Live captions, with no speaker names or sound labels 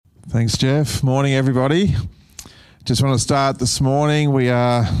Thanks, Jeff. Morning, everybody. Just want to start this morning. We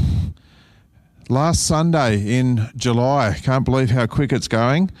are last Sunday in July. Can't believe how quick it's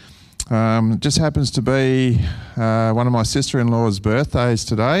going. It just happens to be one of my sister-in-law's birthdays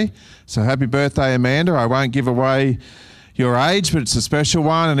today. So happy birthday, Amanda. I won't give away your age, but it's a special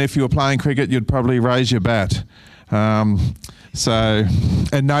one. And if you were playing cricket, you'd probably raise your bat. And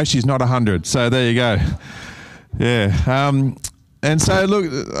no, she's not 100. So there you go. Yeah. And so, look,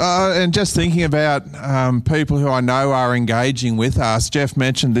 and just thinking about people who I know are engaging with us. Jeff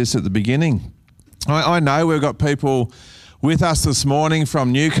mentioned this at the beginning. I know we've got people with us this morning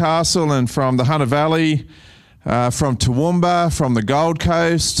from Newcastle and from the Hunter Valley, from Toowoomba, from the Gold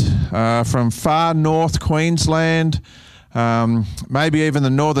Coast, from far north Queensland, maybe even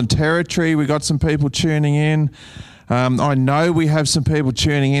the Northern Territory. We got some people tuning in. I know we have some people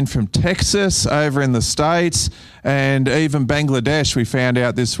tuning in from Texas, over in the States, and even Bangladesh. We found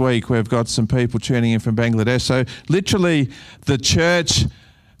out this week we've got some people tuning in from Bangladesh. So literally the church,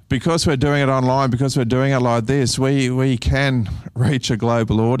 because we're doing it online, because we're doing it like this, we can reach a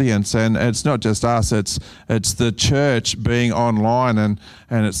global audience. And it's not just us, it's the church being online, and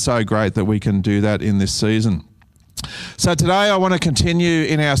it's so great that we can do that in this season. So today I want to continue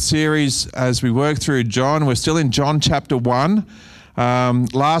in our series as we work through John. We're still in John chapter 1.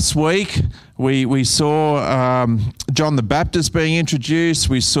 Last week we saw John the Baptist being introduced.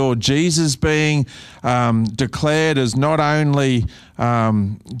 We saw Jesus being declared as not only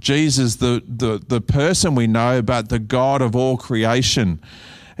Jesus, the person we know, but the God of all creation.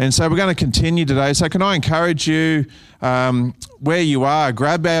 And so we're going to continue today. So can I encourage you, where you are,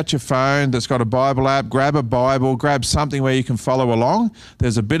 grab out your phone that's got a Bible app, grab a Bible, grab something where you can follow along.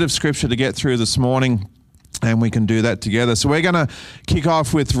 There's a bit of scripture to get through this morning, and we can do that together. So we're going to kick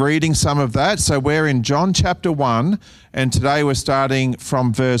off with reading some of that. So we're in John chapter 1, and today we're starting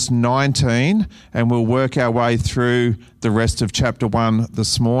from verse 19, and we'll work our way through the rest of chapter 1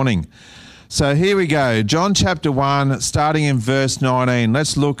 this morning. So here we go, John chapter 1, starting in verse 19.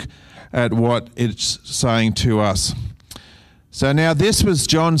 Let's look at what it's saying to us. So now this was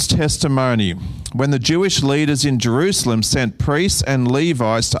John's testimony when the Jewish leaders in Jerusalem sent priests and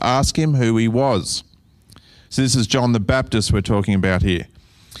Levites to ask him who he was. So this is John the Baptist we're talking about here.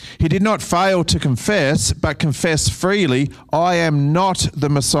 He did not fail to confess, but confessed freely, "I am not the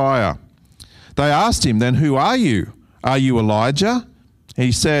Messiah." They asked him then, "Who are you? Are you Elijah?"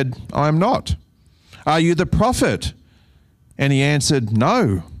 He said, "I am not." "Are you the prophet?" And he answered,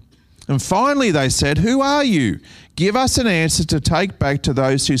 "No." And finally they said, "Who are you? Give us an answer to take back to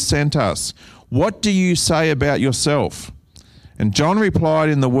those who sent us. What do you say about yourself?" And John replied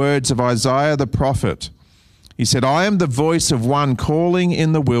in the words of Isaiah the prophet. He said, "I am the voice of one calling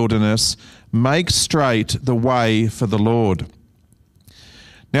in the wilderness, make straight the way for the Lord."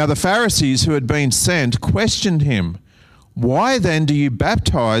 Now the Pharisees who had been sent questioned him. "Why then do you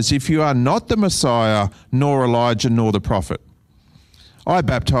baptize if you are not the Messiah, nor Elijah, nor the prophet?" "I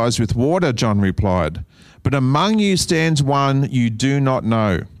baptize with water," John replied, "but among you stands one you do not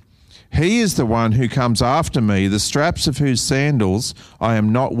know. He is the one who comes after me, the straps of whose sandals I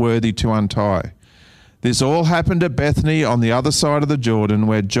am not worthy to untie." This all happened at Bethany on the other side of the Jordan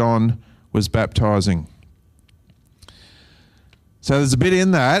where John was baptizing. So there's a bit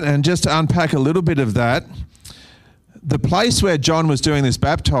in that, and just to unpack a little bit of that, the place where John was doing this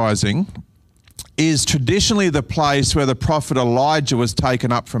baptizing is traditionally the place where the prophet Elijah was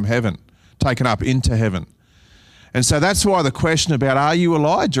taken up from heaven, taken up into heaven. And so that's why the question about, are you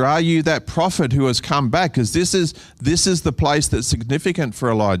Elijah? Are you that prophet who has come back? Because this is the place that's significant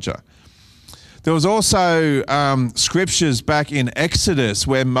for Elijah. There was also scriptures back in Exodus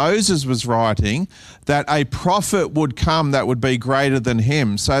where Moses was writing that a prophet would come that would be greater than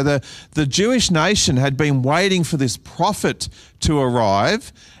him. So the Jewish nation had been waiting for this prophet to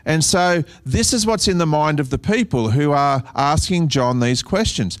arrive. And so this is what's in the mind of the people who are asking John these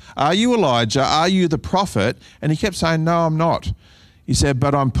questions. Are you Elijah? Are you the prophet? And he kept saying, "No, I'm not." He said,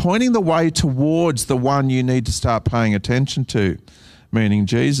 "But I'm pointing the way towards the one you need to start paying attention to," meaning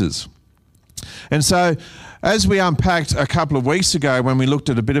Jesus. And so as we unpacked a couple of weeks ago when we looked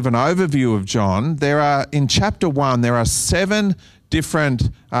at a bit of an overview of John, in chapter 1, there are 7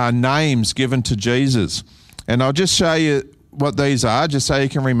 different names given to Jesus. And I'll just show you what these are, just so you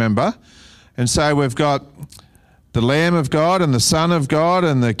can remember. And so we've got the Lamb of God and the Son of God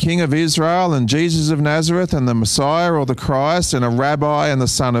and the King of Israel and Jesus of Nazareth and the Messiah or the Christ and a Rabbi and the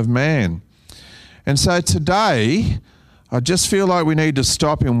Son of Man. And so today, I just feel like we need to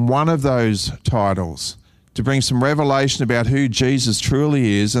stop in one of those titles to bring some revelation about who Jesus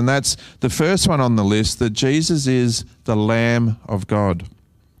truly is. And that's the first one on the list, that Jesus is the Lamb of God.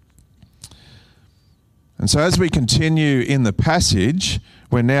 And so as we continue in the passage,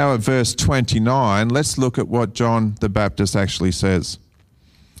 we're now at verse 29. Let's look at what John the Baptist actually says.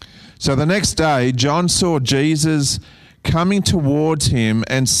 So the next day, John saw Jesus coming towards him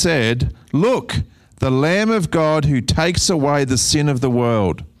and said, "Look, the Lamb of God who takes away the sin of the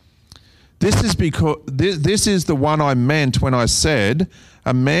world. This is the one I meant when I said,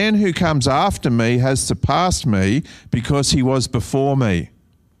 a man who comes after me has surpassed me because he was before me.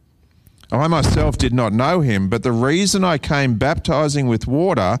 I myself did not know him, but the reason I came baptizing with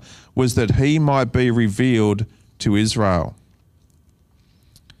water was that he might be revealed to Israel."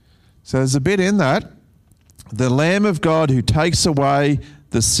 So there's a bit in that. The Lamb of God who takes away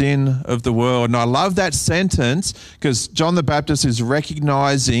the sin of the world. And I love that sentence because John the Baptist is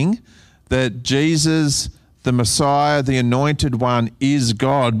recognizing that Jesus, the Messiah, the Anointed One, is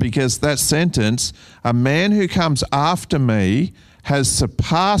God, because that sentence, a man who comes after me has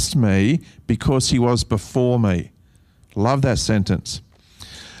surpassed me because he was before me. Love that sentence.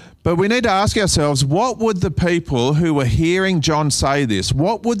 But we need to ask ourselves, what would the people who were hearing John say this,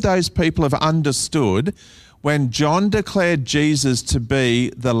 what would those people have understood when John declared Jesus to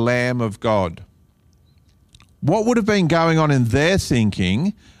be the Lamb of God? What would have been going on in their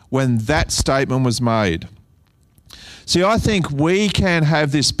thinking when that statement was made? See, I think we can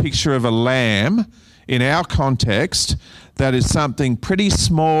have this picture of a lamb in our context that is something pretty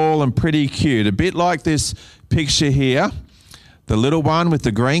small and pretty cute, a bit like this picture here, the little one with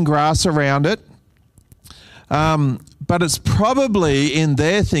the green grass around it. But it's probably, in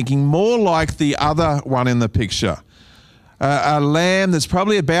their thinking, more like the other one in the picture. A lamb that's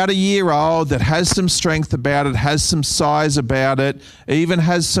probably about a year old, that has some strength about it, has some size about it, even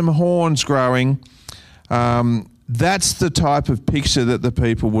has some horns growing. That's the type of picture that the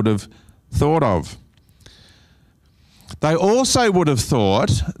people would have thought of. They also would have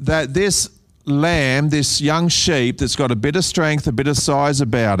thought that this lamb, this young sheep that's got a bit of strength, a bit of size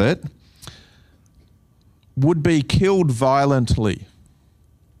about it, would be killed violently.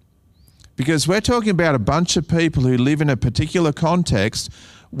 Because we're talking about a bunch of people who live in a particular context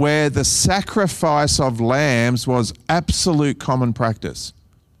where the sacrifice of lambs was absolute common practice.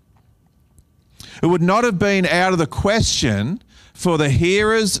 It would not have been out of the question for the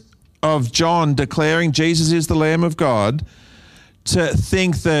hearers of John declaring Jesus is the Lamb of God to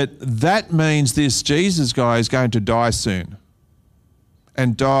think that that means this Jesus guy is going to die soon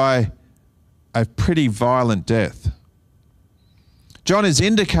and die a pretty violent death. John is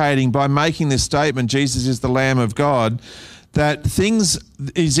indicating by making this statement, Jesus is the Lamb of God, that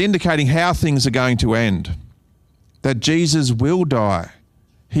he's indicating how things are going to end. That Jesus will die.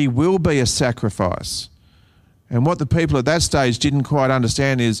 He will be a sacrifice. And what the people at that stage didn't quite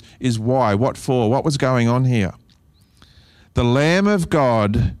understand is why, what for, what was going on here. The Lamb of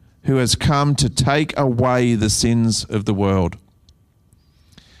God who has come to take away the sins of the world.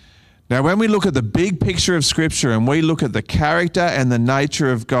 Now, when we look at the big picture of Scripture and we look at the character and the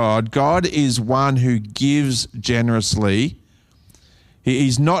nature of God, God is one who gives generously.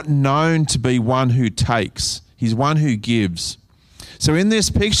 He's not known to be one who takes. He's one who gives. So in this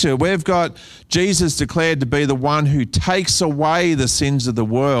picture, we've got Jesus declared to be the one who takes away the sins of the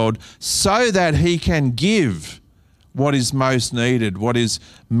world so that he can give what is most needed, what is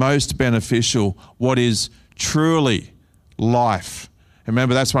most beneficial, what is truly life.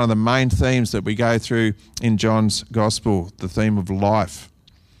 Remember, that's one of the main themes that we go through in John's Gospel, the theme of life.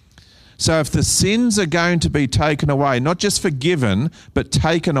 So if the sins are going to be taken away, not just forgiven, but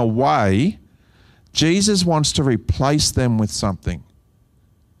taken away, Jesus wants to replace them with something.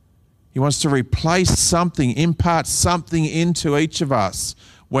 He wants to replace something, impart something into each of us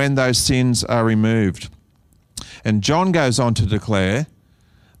when those sins are removed. And John goes on to declare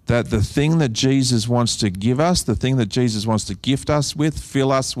that the thing that Jesus wants to give us, the thing that Jesus wants to gift us with,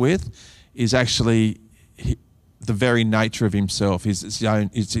 fill us with, is actually the very nature of himself.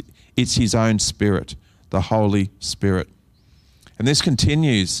 It's his own Spirit, the Holy Spirit. And this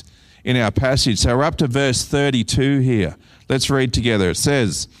continues in our passage. So we're up to verse 32 here. Let's read together. It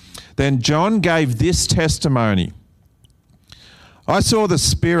says, "Then John gave this testimony. I saw the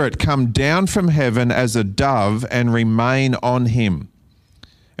Spirit come down from heaven as a dove and remain on him.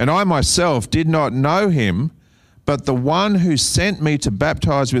 And I myself did not know him, but the one who sent me to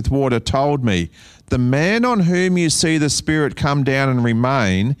baptize with water told me, the man on whom you see the Spirit come down and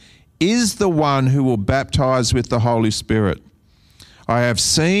remain is the one who will baptize with the Holy Spirit. I have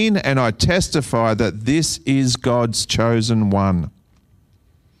seen and I testify that this is God's chosen one."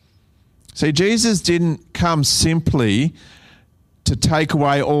 See, Jesus didn't come simply to take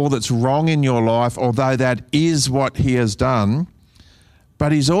away all that's wrong in your life, although that is what he has done.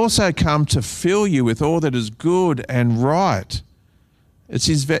 but he's also come to fill you with all that is good and right.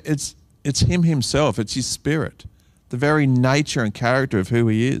 It's him himself. It's his spirit, the very nature and character of who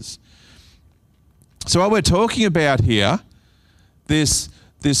he is. So what we're talking about here, this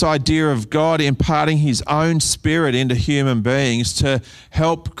idea of God imparting his own spirit into human beings to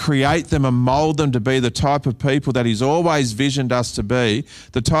help create them and mold them to be the type of people that he's always visioned us to be,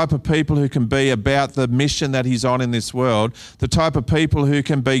 the type of people who can be about the mission that he's on in this world, the type of people who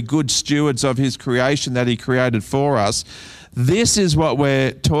can be good stewards of his creation that he created for us. This is what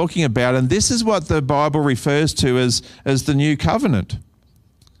we're talking about, and this is what the Bible refers to as the new covenant.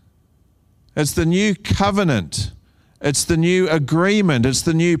 It's the new covenant. It's the new agreement. It's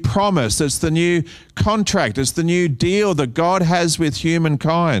the new promise. It's the new contract. It's the new deal that God has with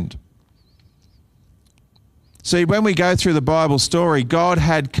humankind. See, when we go through the Bible story, God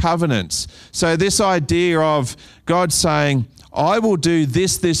had covenants. So this idea of God saying, I will do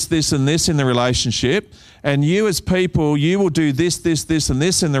this, this, this, and this in the relationship, and you as people, you will do this, this, this, and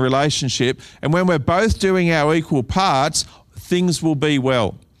this in the relationship, and when we're both doing our equal parts, things will be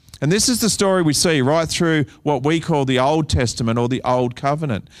well. And this is the story we see right through what we call the Old Testament or the Old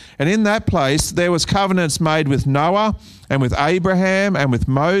Covenant. And in that place, there was covenants made with Noah and with Abraham and with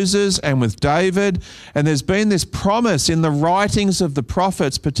Moses and with David. And there's been this promise in the writings of the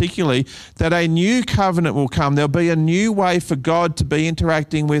prophets particularly that a new covenant will come. There'll be a new way for God to be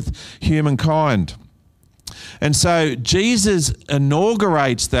interacting with humankind. And so Jesus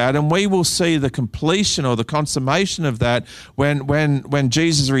inaugurates that, and we will see the completion or the consummation of that when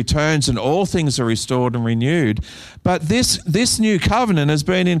Jesus returns and all things are restored and renewed. But this new covenant has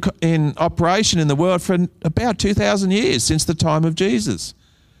been in operation in the world for about 2,000 years, since the time of Jesus.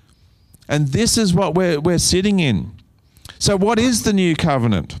 And this is what we're sitting in. So what is the new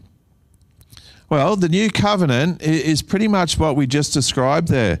covenant? Well, the new covenant is pretty much what we just described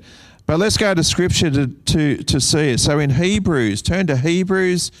there. But let's go to Scripture to see it. So in Hebrews, turn to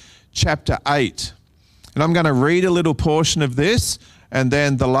Hebrews chapter 8. And I'm going to read a little portion of this, and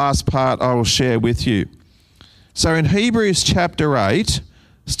then the last part I will share with you. So in Hebrews chapter 8,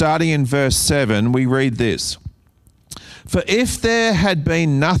 starting in verse 7, we read this. For if there had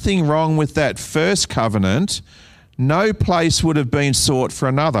been nothing wrong with that first covenant, no place would have been sought for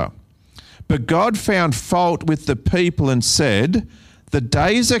another. But God found fault with the people and said, the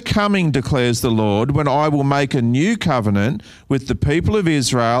days are coming, declares the Lord, when I will make a new covenant with the people of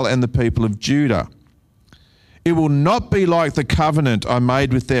Israel and the people of Judah. It will not be like the covenant I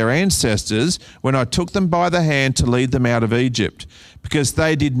made with their ancestors when I took them by the hand to lead them out of Egypt, because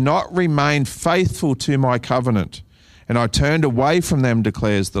they did not remain faithful to my covenant, and I turned away from them,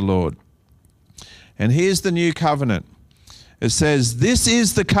 declares the Lord. And here's the new covenant. It says, this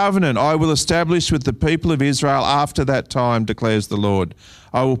is the covenant I will establish with the people of Israel after that time, declares the Lord.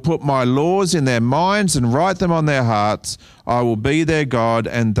 I will put my laws in their minds and write them on their hearts. I will be their God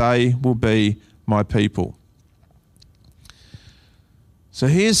and they will be my people. So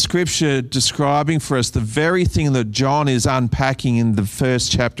here's Scripture describing for us the very thing that John is unpacking in the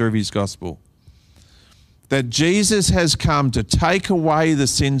first chapter of his gospel. That Jesus has come to take away the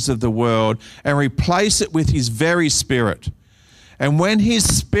sins of the world and replace it with his very Spirit. And when his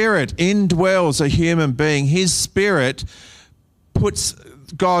Spirit indwells a human being, his Spirit puts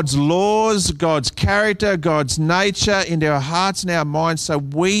God's laws, God's character, God's nature into our hearts and our minds, so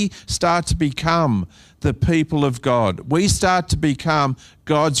we start to become the people of God. We start to become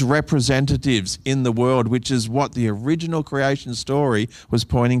God's representatives in the world, which is what the original creation story was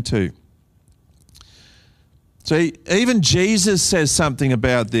pointing to. So even Jesus says something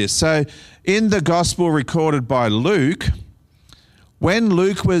about this. So in the gospel recorded by Luke, when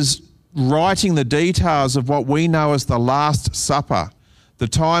Luke was writing the details of what we know as the Last Supper, the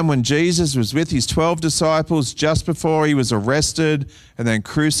time when Jesus was with his 12 disciples just before he was arrested and then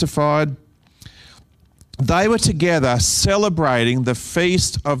crucified, they were together celebrating the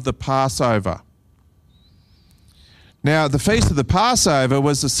feast of the Passover. Now, the Feast of the Passover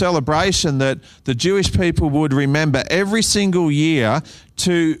was a celebration that the Jewish people would remember every single year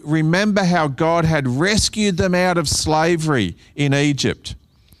to remember how God had rescued them out of slavery in Egypt.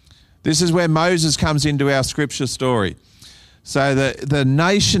 This is where Moses comes into our scripture story. So the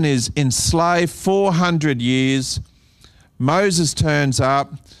nation is enslaved 400 years. Moses turns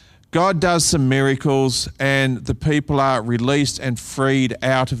up. God does some miracles, and the people are released and freed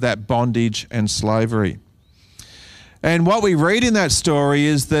out of that bondage and slavery. And what we read in that story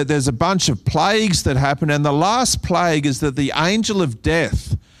is that there's a bunch of plagues that happen, and the last plague is that the angel of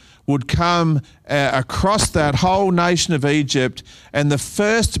death would come across that whole nation of Egypt, and the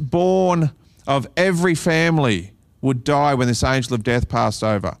firstborn of every family would die when this angel of death passed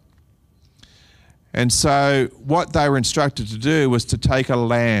over. And so what they were instructed to do was to take a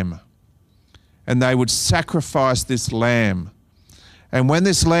lamb, and they would sacrifice this lamb. And when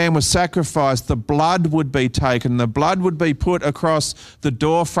this lamb was sacrificed, the blood would be taken. The blood would be put across the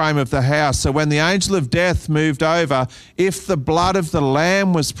door frame of the house. So when the angel of death moved over, if the blood of the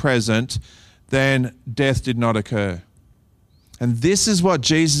lamb was present, then death did not occur. And this is what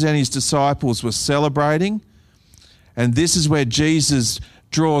Jesus and his disciples were celebrating. And this is where Jesus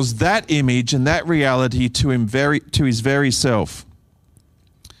draws that image and that reality to his very self.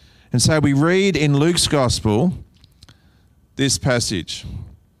 And so we read in Luke's Gospel this passage.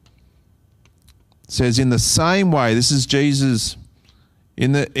 It says, in the same way, this is Jesus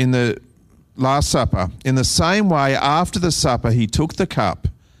in the Last Supper, in the same way after the supper he took the cup,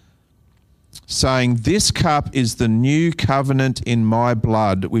 saying, this cup is the new covenant in my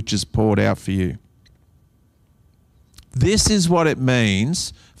blood, which is poured out for you. This is what it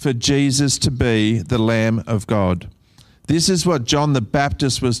means for Jesus to be the Lamb of God. This is what John the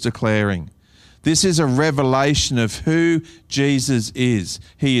Baptist was declaring. This is a revelation of who Jesus is.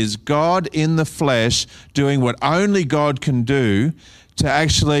 He is God in the flesh, doing what only God can do, to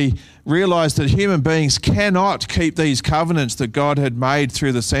actually realize that human beings cannot keep these covenants that God had made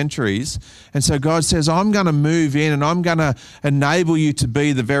through the centuries. And so God says, I'm going to move in and I'm going to enable you to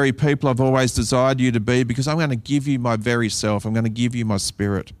be the very people I've always desired you to be, because I'm going to give you my very self. I'm going to give you my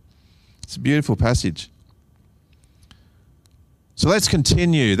spirit. It's a beautiful passage. So let's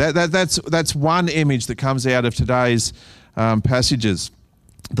continue. That's one image that comes out of today's passages,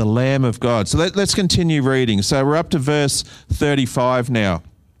 the Lamb of God. So let's continue reading. So we're up to verse 35 now.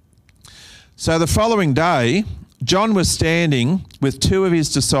 So the following day, John was standing with two of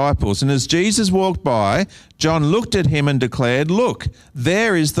his disciples, and as Jesus walked by, John looked at him and declared, look,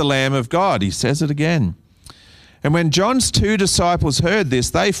 there is the Lamb of God. He says it again. And when John's two disciples heard this,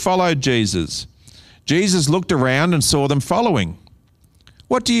 they followed Jesus. Jesus looked around and saw them following.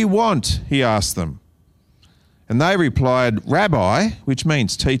 What do you want? He asked them. And they replied, Rabbi, which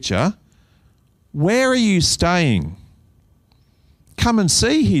means teacher, where are you staying? Come and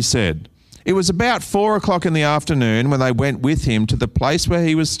see, he said. It was about 4:00 in the afternoon when they went with him to the place where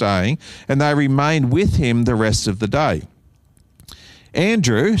he was staying, and they remained with him the rest of the day.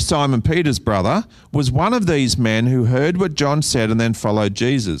 Andrew, Simon Peter's brother, was one of these men who heard what John said and then followed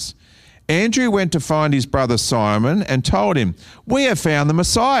Jesus. Andrew went to find his brother Simon and told him, we have found the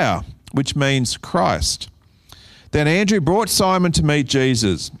Messiah, which means Christ. Then Andrew brought Simon to meet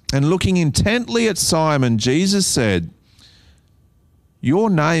Jesus, and looking intently at Simon, Jesus said,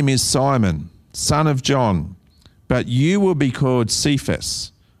 your name is Simon, son of John, but you will be called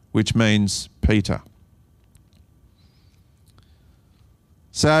Cephas, which means Peter.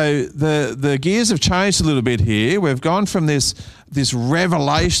 So the gears have changed a little bit here. We've gone from this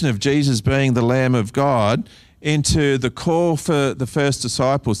revelation of Jesus being the Lamb of God into the call for the first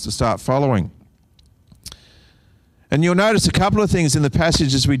disciples to start following. And you'll notice a couple of things in the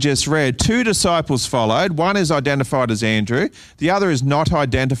passages we just read. Two disciples followed. One is identified as Andrew. The other is not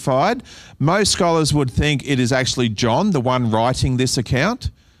identified. Most scholars would think it is actually John, the one writing this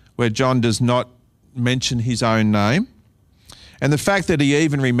account, where John does not mention his own name. And the fact that he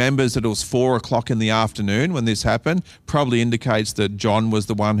even remembers that it was 4:00 in the afternoon when this happened probably indicates that John was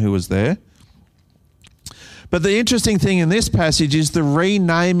the one who was there. But the interesting thing in this passage is the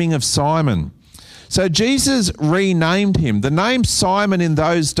renaming of Simon. So Jesus renamed him. The name Simon in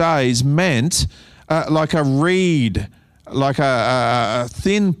those days meant like a reed, like a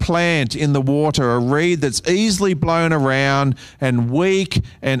thin plant in the water, a reed that's easily blown around and weak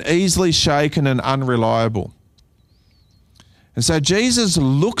and easily shaken and unreliable. And so Jesus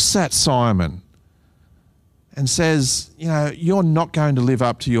looks at Simon and says, you're not going to live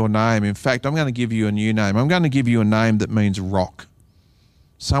up to your name. In fact, I'm going to give you a new name. I'm going to give you a name that means rock,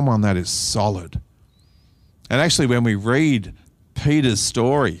 someone that is solid. And actually, when we read Peter's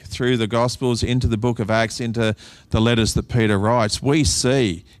story through the Gospels, into the book of Acts, into the letters that Peter writes, we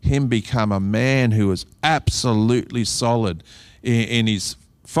see him become a man who is absolutely solid in his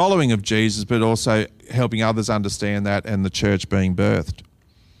following of Jesus, but also helping others understand that and the church being birthed.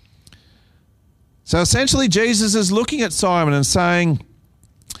 So essentially, Jesus is looking at Simon and saying,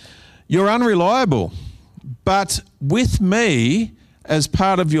 you're unreliable, but with me as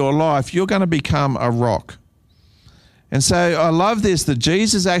part of your life, you're going to become a rock. And so I love this, that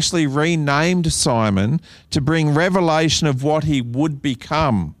Jesus actually renamed Simon to bring revelation of what he would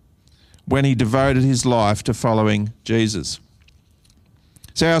become when he devoted his life to following Jesus.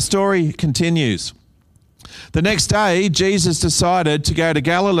 So our story continues. The next day, Jesus decided to go to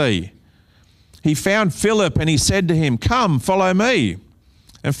Galilee. he found Philip and he said to him, "Come, follow me."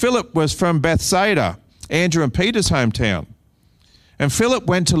 And Philip was from Bethsaida, Andrew and Peter's hometown. And Philip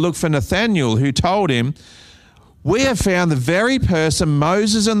went to look for Nathanael, who told him, "We have found the very person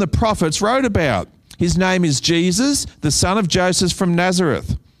Moses and the prophets wrote about. His name is Jesus, the son of Joseph from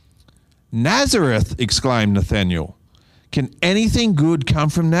Nazareth." "Nazareth," exclaimed Nathanael. "Can anything good come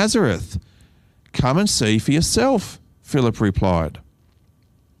from Nazareth?" "Come and see for yourself," Philip replied.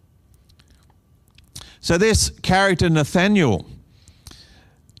 So this character Nathanael,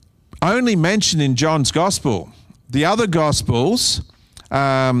 only mentioned in John's Gospel. The other Gospels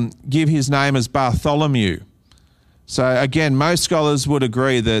give his name as Bartholomew. So again, most scholars would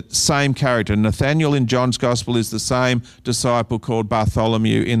agree that same character. Nathanael in John's Gospel is the same disciple called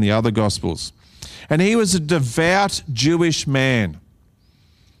Bartholomew in the other Gospels. And he was a devout Jewish man.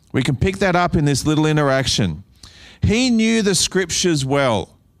 We can pick that up in this little interaction. He knew the scriptures well.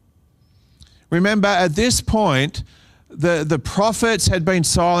 Remember, at this point, the prophets had been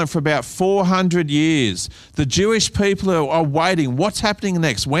silent for about 400 years. The Jewish people are waiting. What's happening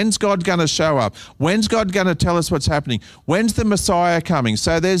next? When's God going to show up? When's God going to tell us what's happening? When's the Messiah coming?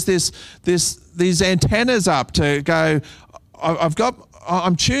 So there's these antennas up to go,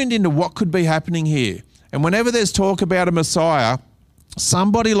 I'm tuned into what could be happening here. And whenever there's talk about a Messiah,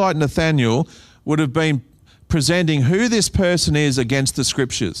 somebody like Nathanael would have been presenting who this person is against the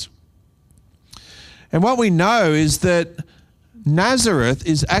scriptures. And what we know is that Nazareth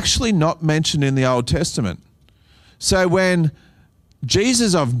is actually not mentioned in the Old Testament. So when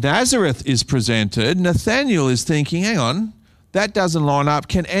Jesus of Nazareth is presented, Nathanael is thinking, hang on, that doesn't line up.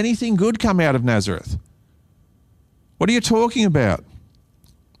 Can anything good come out of Nazareth? What are you talking about?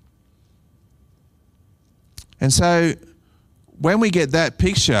 And so when we get that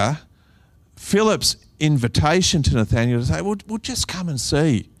picture, Philip's invitation to Nathanael to say, we'll just come and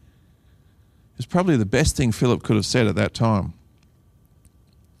see. It's probably the best thing Philip could have said at that time.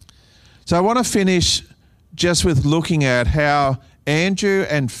 So I want to finish just with looking at how Andrew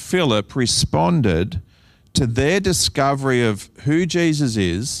and Philip responded to their discovery of who Jesus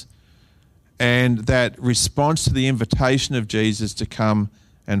is and that response to the invitation of Jesus to come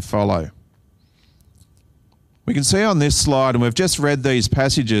and follow. We can see on this slide, and we've just read these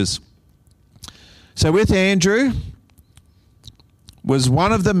passages. So with Andrew was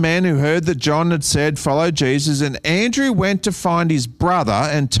one of the men who heard that John had said, "Follow Jesus." And Andrew went to find his brother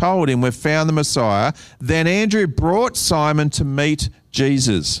and told him, "We've found the Messiah." Then Andrew brought Simon to meet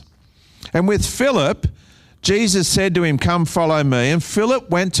Jesus. And with Philip, Jesus said to him, "Come, follow me." And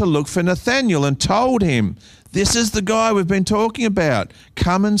Philip went to look for Nathanael and told him, "This is the guy we've been talking about.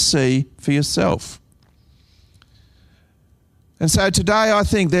 Come and see for yourself." And so today I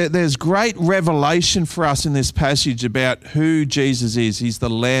think that there's great revelation for us in this passage about who Jesus is. He's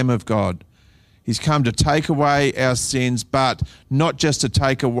the Lamb of God. He's come to take away our sins, but not just to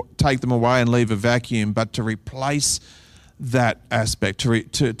take them away and leave a vacuum, but to replace that aspect,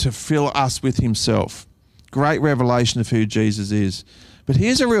 to fill us with himself. Great revelation of who Jesus is. But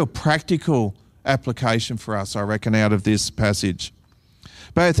here's a real practical application for us, I reckon, out of this passage.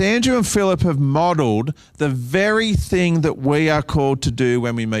 Both Andrew and Philip have modelled the very thing that we are called to do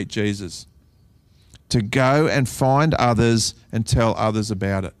when we meet Jesus, to go and find others and tell others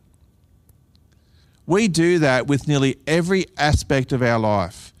about it. We do that with nearly every aspect of our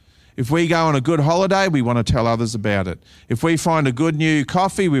life. If we go on a good holiday, we want to tell others about it. If we find a good new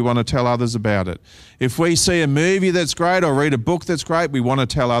coffee, we want to tell others about it. If we see a movie that's great or read a book that's great, we want to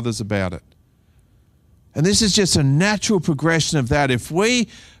tell others about it. And this is just a natural progression of that. If we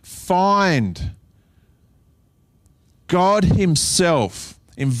find God himself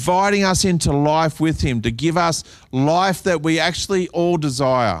inviting us into life with him to give us life that we actually all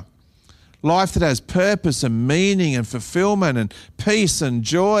desire, life that has purpose and meaning and fulfillment and peace and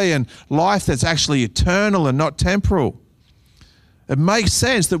joy and life that's actually eternal and not temporal, it makes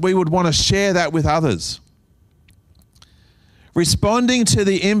sense that we would want to share that with others. Responding to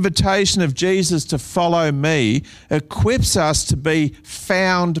the invitation of Jesus to follow me equips us to be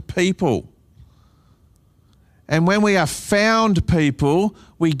found people. And when we are found people,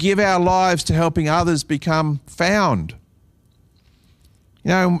 we give our lives to helping others become found. You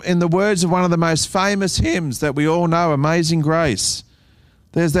know, in the words of one of the most famous hymns that we all know, Amazing Grace,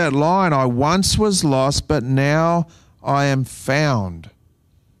 there's that line, "I once was lost, but now I am found.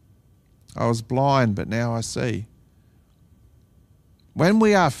 I was blind, but now I see." When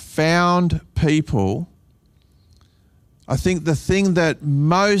we are found people, I think the thing that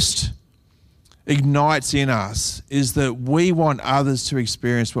most ignites in us is that we want others to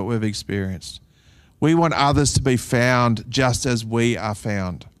experience what we've experienced. We want others to be found just as we are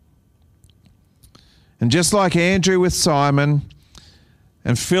found. And just like Andrew with Simon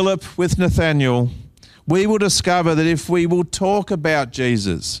and Philip with Nathanael, we will discover that if we will talk about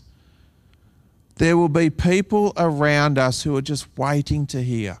Jesus, there will be people around us who are just waiting to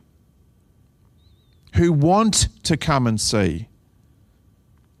hear, who want to come and see.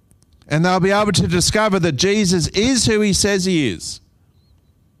 And they'll be able to discover that Jesus is who he says he is.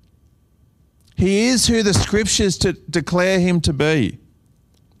 He is who the scriptures declare him to be.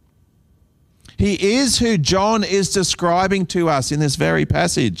 He is who John is describing to us in this very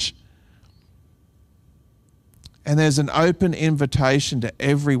passage. And there's an open invitation to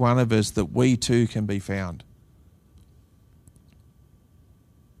every one of us that we too can be found.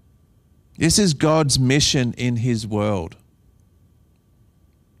 This is God's mission in his world.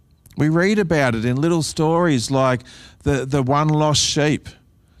 We read about it in little stories like the one lost sheep,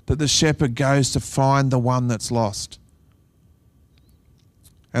 that the shepherd goes to find the one that's lost.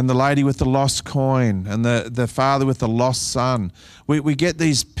 And the lady with the lost coin, and the father with the lost son. We get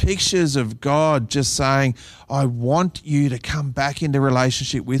these pictures of God just saying, I want you to come back into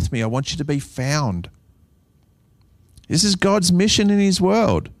relationship with me. I want you to be found. This is God's mission in his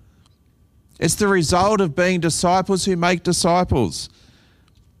world. It's the result of being disciples who make disciples.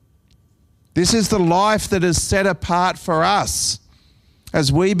 This is the life that is set apart for us as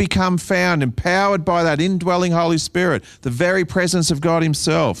we become found, empowered by that indwelling Holy Spirit, the very presence of God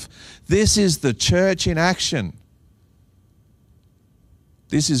himself. This is the church in action.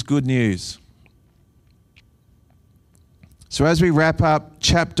 This is good news. So as we wrap up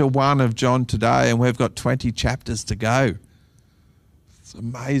chapter 1 of John today, and we've got 20 chapters to go, it's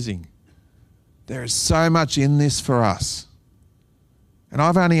amazing. There is so much in this for us. And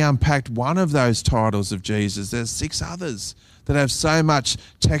I've only unpacked one of those titles of Jesus. There's 6 others that have so much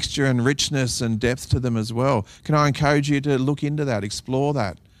texture and richness and depth to them as well. Can I encourage you to look into that, explore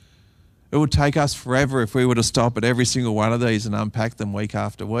that? It would take us forever if we were to stop at every single one of these and unpack them week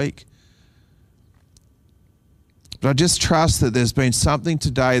after week. But I just trust that there's been something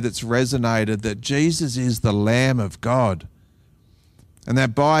today that's resonated, that Jesus is the Lamb of God, and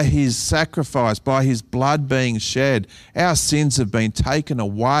that by his sacrifice, by his blood being shed, our sins have been taken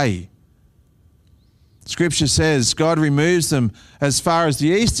away. Scripture says God removes them as far as the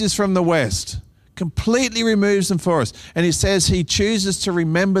east is from the west, completely removes them for us. And he says he chooses to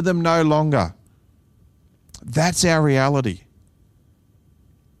remember them no longer. That's our reality.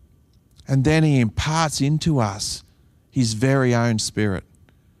 And then he imparts into us his very own Spirit.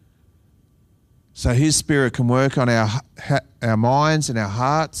 So his Spirit can work on our minds and our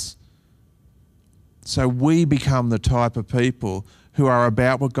hearts, so we become the type of people who are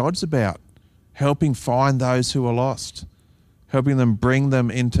about what God's about, helping find those who are lost, helping them bring them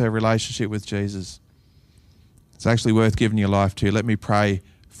into a relationship with Jesus. It's actually worth giving your life to. Let me pray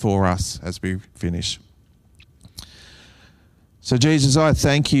for us as we finish. So Jesus, I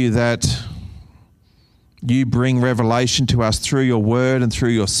thank you that you bring revelation to us through your word and through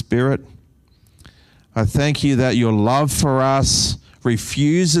your Spirit. I thank you that your love for us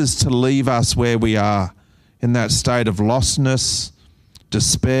refuses to leave us where we are, in that state of lostness,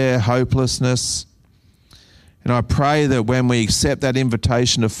 despair, hopelessness. And I pray that when we accept that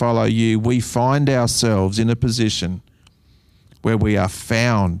invitation to follow you, we find ourselves in a position where we are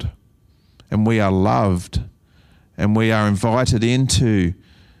found and we are loved and we are invited into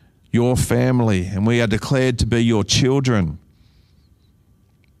your family and we are declared to be your children.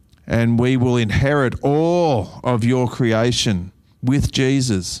 And we will inherit all of your creation with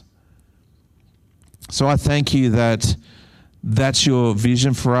Jesus. So I thank you that that's your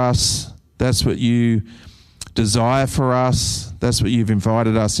vision for us. That's what you desire for us. That's what you've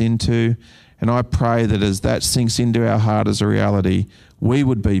invited us into. And I pray that as that sinks into our heart as a reality, we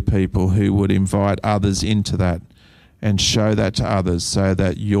would be people who would invite others into that and show that to others so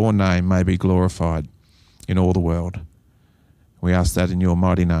that your name may be glorified in all the world. We ask that in your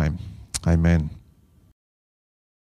mighty name. Amen.